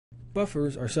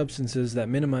Buffers are substances that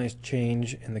minimize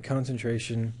change in the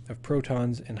concentration of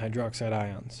protons and hydroxide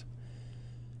ions.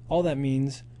 All that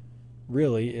means,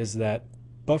 really, is that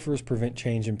buffers prevent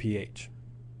change in pH.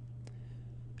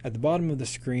 At the bottom of the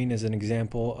screen is an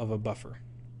example of a buffer.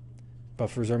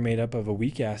 Buffers are made up of a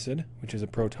weak acid, which is a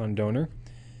proton donor,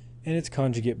 and its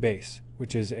conjugate base,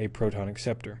 which is a proton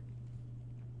acceptor.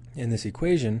 And this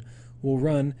equation will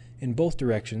run in both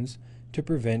directions to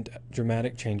prevent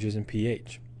dramatic changes in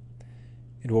pH.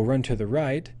 It will run to the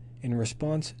right in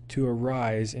response to a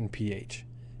rise in pH,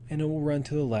 and it will run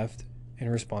to the left in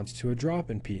response to a drop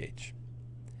in pH.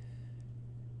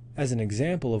 As an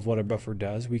example of what a buffer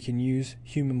does, we can use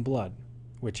human blood,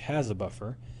 which has a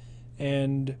buffer,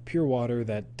 and pure water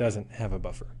that doesn't have a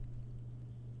buffer.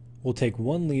 We'll take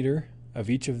 1 liter of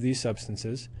each of these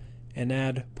substances and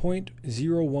add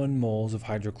 0.01 moles of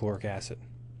hydrochloric acid.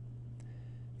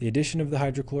 The addition of the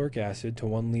hydrochloric acid to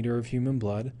 1 liter of human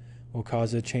blood will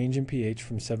cause a change in pH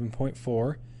from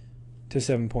 7.4 to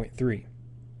 7.3.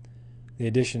 The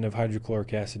addition of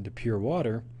hydrochloric acid to pure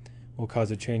water will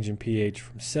cause a change in pH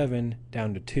from 7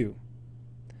 down to 2.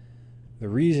 The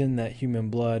reason that human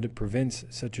blood prevents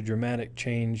such a dramatic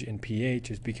change in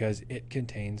pH is because it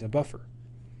contains a buffer.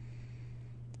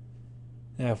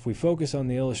 Now, if we focus on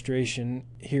the illustration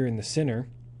here in the center,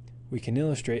 we can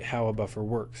illustrate how a buffer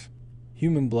works.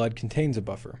 Human blood contains a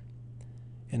buffer,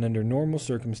 and under normal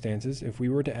circumstances, if we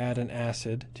were to add an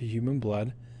acid to human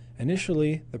blood,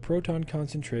 initially the proton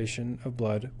concentration of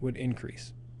blood would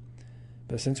increase.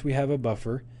 But since we have a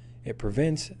buffer, it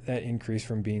prevents that increase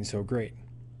from being so great.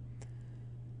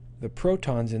 The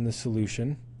protons in the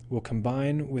solution will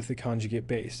combine with the conjugate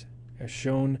base, as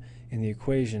shown in the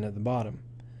equation at the bottom.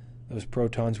 Those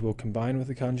protons will combine with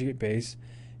the conjugate base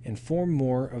and form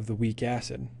more of the weak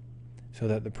acid, so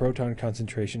that the proton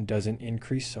concentration doesn't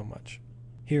increase so much.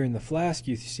 Here in the flask,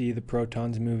 you see the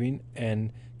protons moving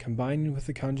and combining with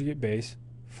the conjugate base,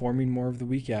 forming more of the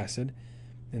weak acid,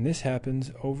 and this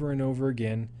happens over and over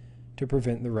again to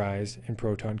prevent the rise in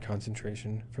proton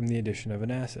concentration from the addition of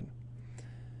an acid.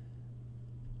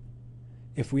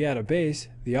 If we add a base,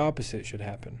 the opposite should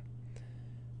happen.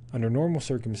 Under normal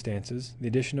circumstances, the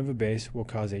addition of a base will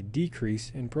cause a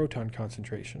decrease in proton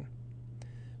concentration,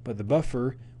 but the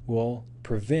buffer will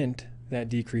prevent that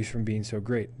decrease from being so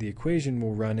great. The equation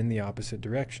will run in the opposite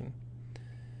direction.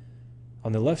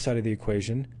 On the left side of the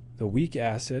equation, the weak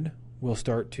acid will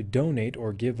start to donate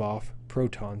or give off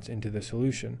protons into the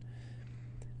solution.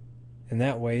 And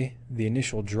that way, the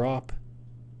initial drop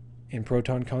in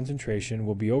proton concentration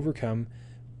will be overcome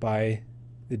by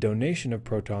the donation of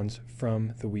protons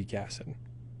from the weak acid.